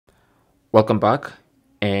Welcome back,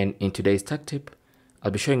 and in today's tech tip,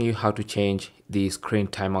 I'll be showing you how to change the screen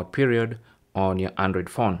timeout period on your Android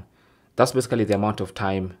phone. That's basically the amount of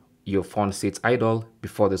time your phone sits idle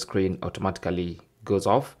before the screen automatically goes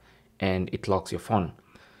off and it locks your phone.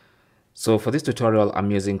 So for this tutorial, I'm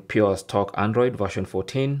using pure stock Android version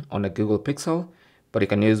 14 on a Google Pixel, but you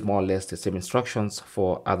can use more or less the same instructions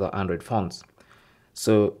for other Android phones.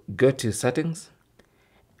 So go to settings.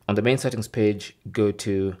 On the main settings page, go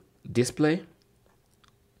to display,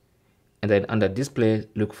 and then under display,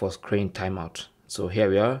 look for screen timeout. So here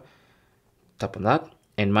we are, tap on that,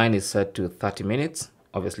 and mine is set to 30 minutes,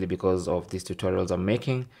 obviously because of these tutorials I'm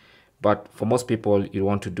making. But for most people, you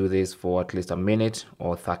want to do this for at least a minute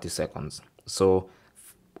or 30 seconds. So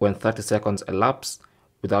when 30 seconds elapse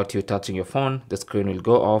without you touching your phone, the screen will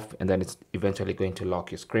go off and then it's eventually going to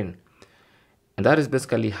lock your screen. And that is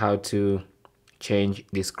basically how to change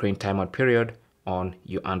the screen timeout period on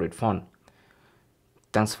your Android phone.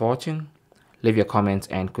 Thanks for watching. Leave your comments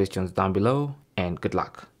and questions down below, and good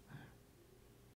luck.